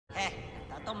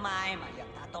Tato mai, ma io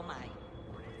tato mai.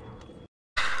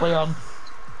 Leon.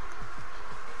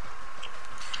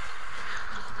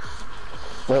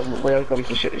 Leon's gone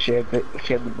to shave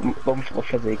the bum full of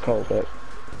fizzy cold bit.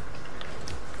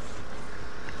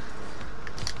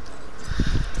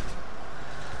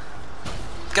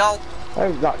 Goal.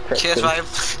 How's that Christian? Cheers, Ryan.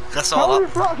 That's all that.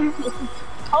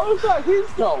 How is that his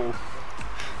goal?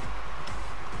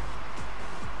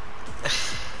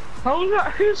 How is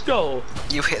that his goal?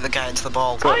 You hit the guy into the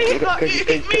ball. I thought you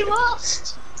hit me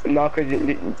last! No, because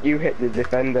you hit the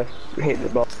defender. You hit the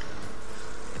ball.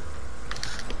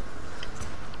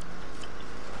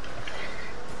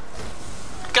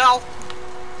 Goal.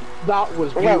 That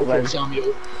was beautiful,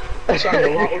 Samuel.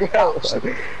 Samuel, that was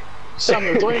fast.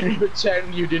 Samuel, don't even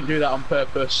pretend you didn't do that on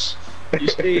purpose. You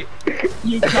see,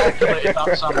 you calculated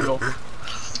that, Samuel.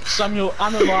 Samuel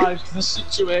analysed the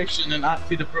situation and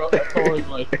acted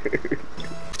accordingly.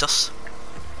 Just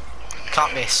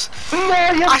can't miss.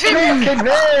 No, you're joking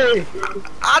me!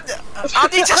 I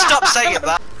need to stop saying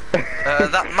that.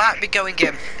 That might be going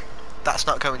in. That's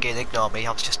not going in. Ignore me.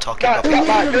 I was just talking about. That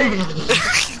might be.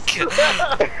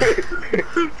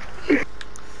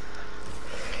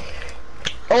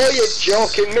 Oh, you're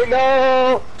joking me,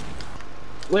 no!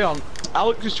 Leon,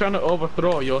 Alex is trying to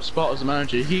overthrow your spot as a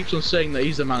manager. He keeps on saying that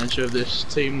he's the manager of this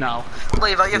team now.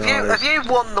 Levi, have you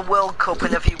won the World Cup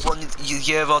and have you won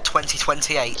Euro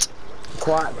 2028?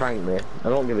 Quite frankly, I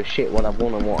don't give a shit what I've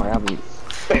won and what I haven't.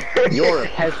 You're a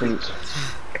peasant.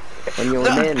 And you're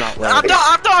a name that way. I'm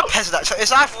not a peasant actually.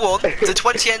 I've won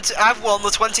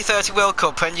the 2030 World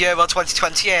Cup and Euro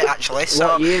 2028 actually. So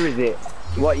What year is it?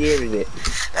 What year is it?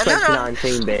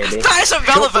 2019, baby. That is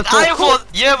irrelevant. I have won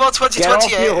Euro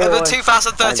 2028 and the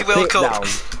 2030 World Cup.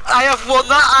 I have won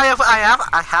that.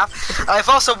 I have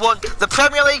also won the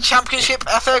Premier League, Championship,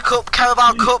 FA Cup,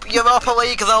 Carabao Cup, Europa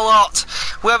League, the lot.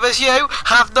 Whereas you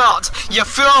have not. You're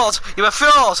fraud. You're a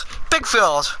fraud. Big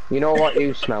fraud. You know what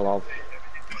you smell of?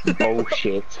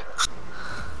 Bullshit.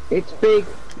 It's big,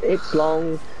 it's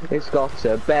long, it's got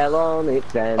a bell on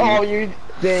its end. Oh, you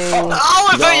ding.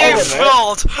 Oliver, you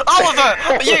fraud!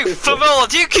 Oliver, you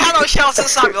fraud! You cannot shout at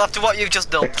Samuel after what you've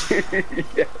just done.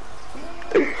 Yeah.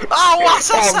 Oh, what a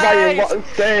save! Man, what a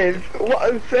save!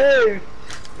 What a save!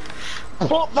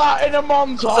 Put that in a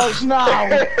montage now!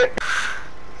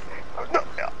 No,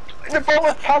 the ball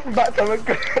was passing back to him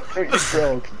and you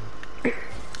fraud.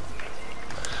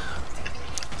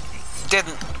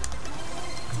 Didn't.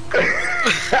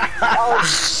 I'll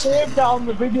save down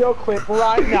the video clip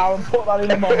right now and put that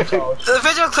in a montage. The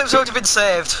video clip's already been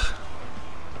saved.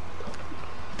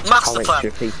 Master Alex, plan.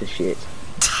 you're a piece of shit.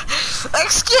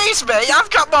 Excuse me, I've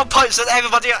got more points than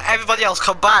everybody else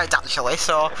combined actually.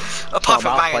 So, apart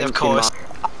from mine, of course.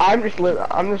 I'm just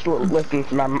listening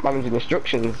to my manager's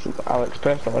instructions, Alex,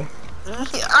 personally.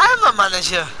 I'm a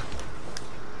manager.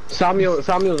 Samuel's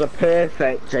a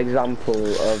perfect example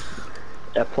of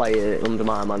a player under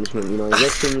my management. You know, he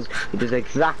listens, he does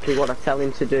exactly what I tell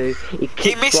him to do.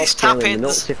 He misses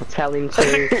tap-ins if I tell him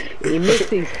to. He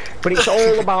misses, but it's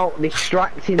all about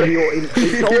distracting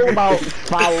it's all about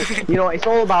foul. You know, it's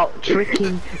all about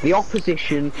tricking the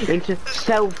opposition into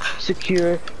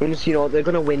self-secure. And you know they're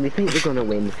gonna win. They think they're gonna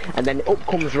win, and then up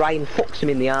comes Ryan, fucks him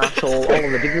in the arsehole,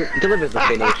 delivers the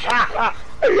finish.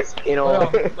 You know,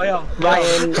 Leon,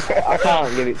 Ryan, I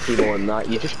can't give it to you more than that.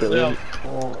 You're just brilliant.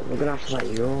 Oh, we're gonna have to let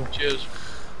you go. Cheers.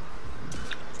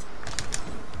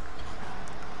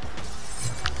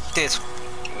 Did.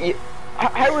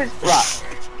 How is right?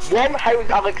 One, how has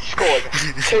Alex scored?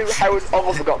 Two, how has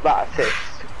Oliver got that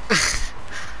assist?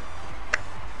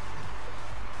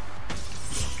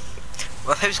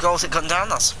 Well, whose goal's it gone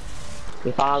down as?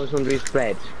 If I was under his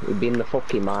bed, it'd be in the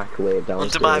fucking microwave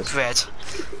downstairs. Under my bread.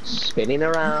 Spinning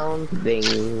around,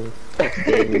 ding,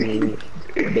 ding,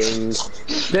 ding.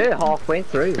 They're halfway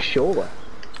through, sure.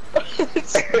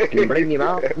 You can bring him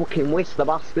out, fucking whisk the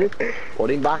bastard,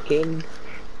 put him back in.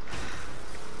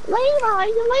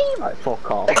 Levi,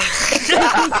 fuck off.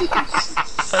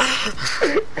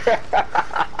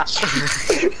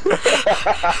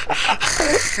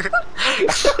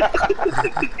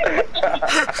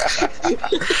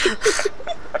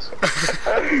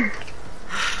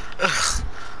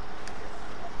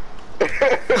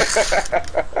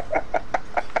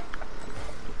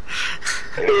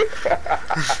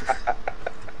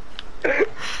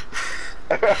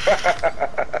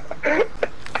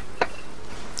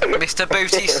 Mr.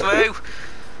 Booty's through.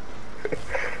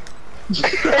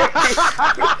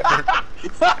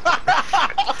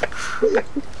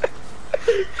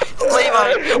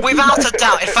 Levi, without a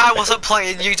doubt, if I wasn't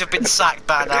playing, you'd have been sacked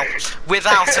by now.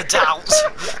 Without a doubt.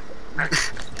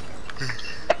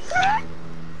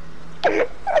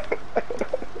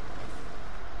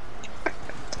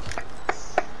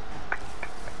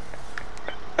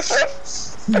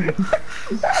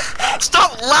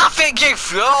 Stop laughing, you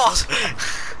fraud!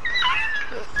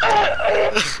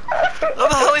 What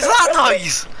the hell is that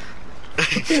noise?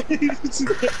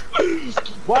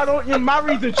 Why don't you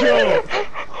marry the joke?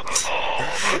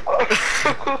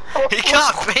 He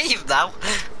can't breathe now.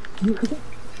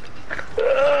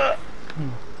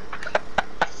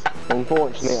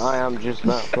 Unfortunately, I am just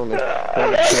that funny.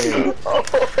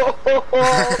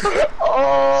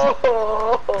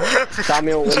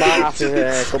 Samuel, we might have to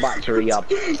go back to rehab.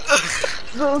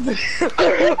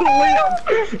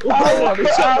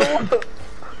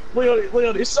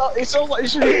 Leon, it sounds like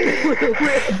he's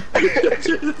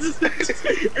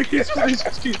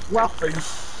just keeps laughing.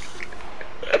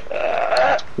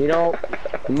 You know,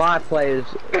 my players,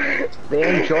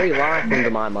 they enjoy life under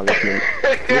my management.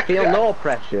 They feel no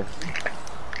pressure.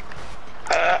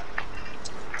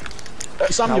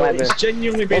 Samuel, However, it's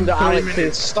genuinely been 3 under minutes.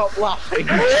 Alex's- Stop laughing.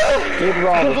 We'd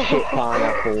rather shit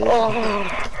pineapples.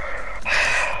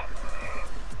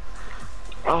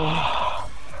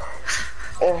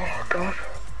 Oh God.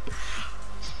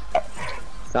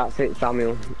 That's it,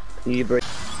 Samuel. You breathe.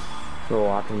 Oh,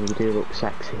 Adam, you do look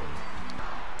sexy.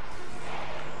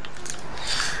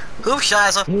 Who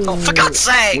Shizer? Oh, for God's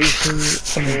sake! We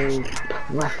can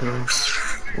plethora of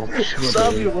shrubbery.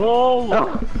 Samuel!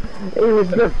 Oh, it was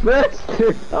the first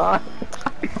time.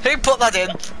 Who put that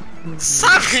in?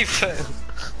 Sammy Poo!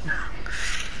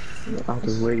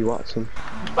 Adam, where you watching?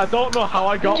 I don't know how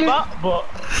I got that, but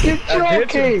You're I did.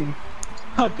 joking!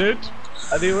 I did.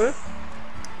 Anyway.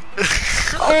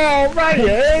 Oh, Ryan!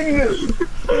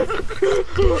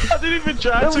 I didn't even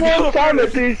try The to one go time for I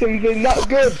it. do something that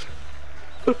good.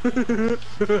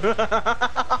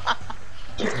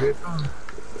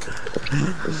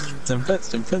 Ten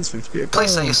pence, 50.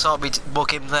 Please say you saw me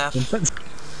mug him there.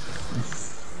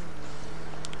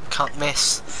 Can't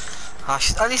miss. I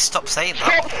need to stop saying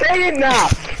that. Stop saying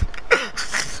that!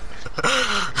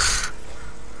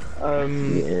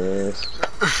 Yes.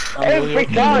 Every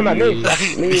time I miss, I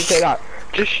mean to say that.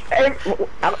 Just,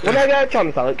 when I get a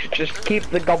chance, Alex, just keep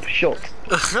the gob shut.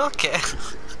 Okay.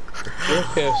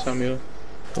 Okay, Samuel.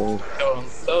 Go on,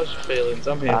 those your feelings,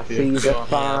 I'm here I for see you. the Go on.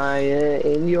 fire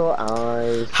in your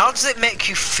eyes. How does it make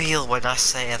you feel when I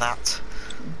say that?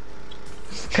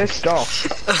 Pissed off.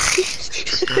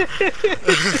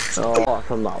 Oh, apart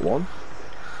from that one,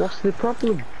 what's the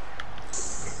problem?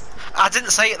 I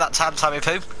didn't say it that time, Sammy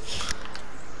Poo.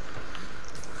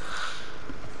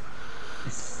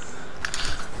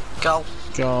 Go.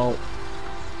 Goal.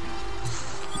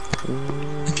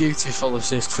 Beautiful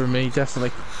assist from me,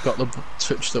 definitely got the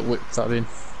touch that whipped that in.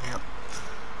 Yep.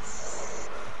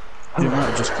 It might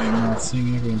have just been my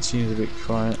thing, everyone seems a bit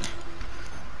quiet.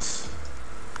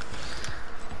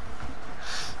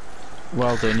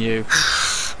 Well done, you.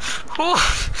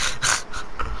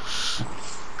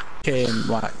 Came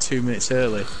like 2 minutes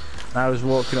early. And I was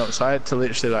walking up, so I had to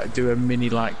literally like do a mini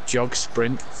like jog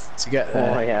sprint to get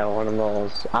there. Oh yeah, one of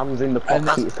those. Hands in the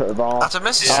pockets at the bar. Has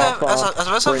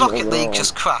a Rocket League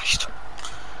just crashed?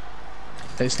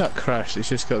 It's not crashed, it's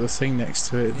just got the thing next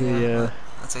to it. The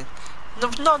That's it.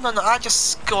 No, I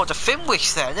just scored a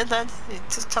Finwish then, and then it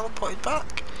just teleported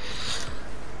back.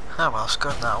 Oh well, it's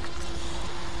good now.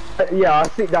 Yeah, I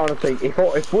sit down and think, if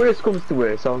worse comes to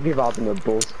worse, I'll give Adam a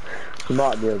buzz. He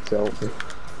might be able to help me.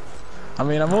 I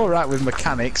mean, I'm alright with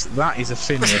mechanics, that is a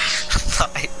finish.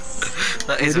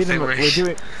 that is a Finwish.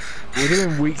 We're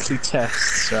doing weekly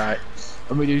tests, right?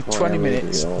 And we do 20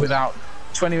 minutes without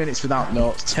 20 minutes without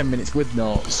notes, 10 minutes with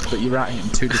notes, but you're writing it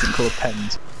in 2 different colour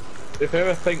pens. If I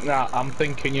ever think that, I'm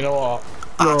thinking, you know what?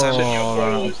 You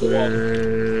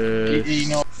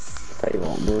know. Tell you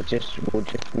what, we'll just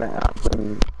met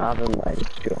Adam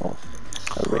let's go.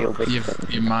 A real big thing.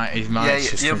 You might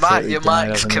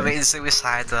Mike's committing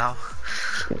suicide now.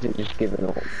 Is it just giving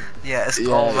up? Yeah, it's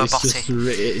all robotic.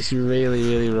 It's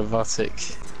really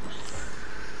robotic.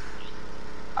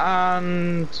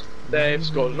 And they've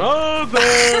scored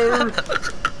another!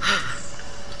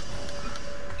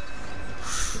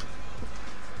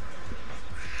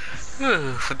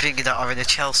 We're bringing out having a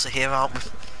Chelsea here, aren't we?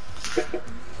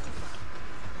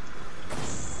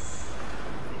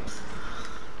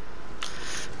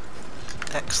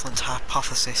 Excellent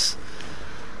hypothesis.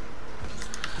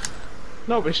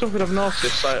 No, but it's something I've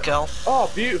noticed. Like, Girl.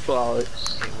 oh, beautiful,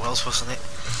 Alex. It was, wasn't it?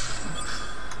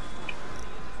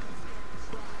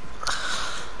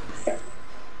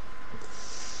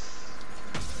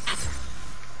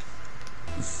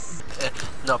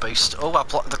 No boost. Oh, I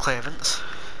blocked the clearance.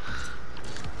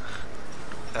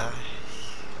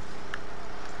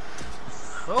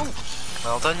 Oh,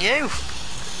 well done you.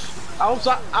 How was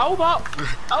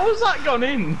that gone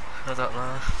in? I don't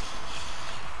know.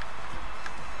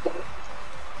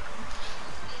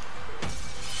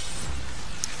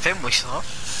 Think we saw.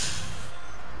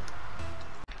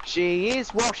 She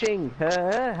is washing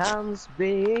her hands,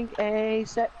 being a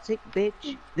septic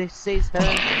bitch. This is her.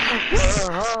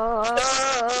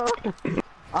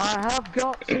 I have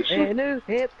got a new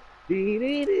hip.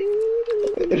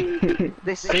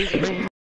 This is me.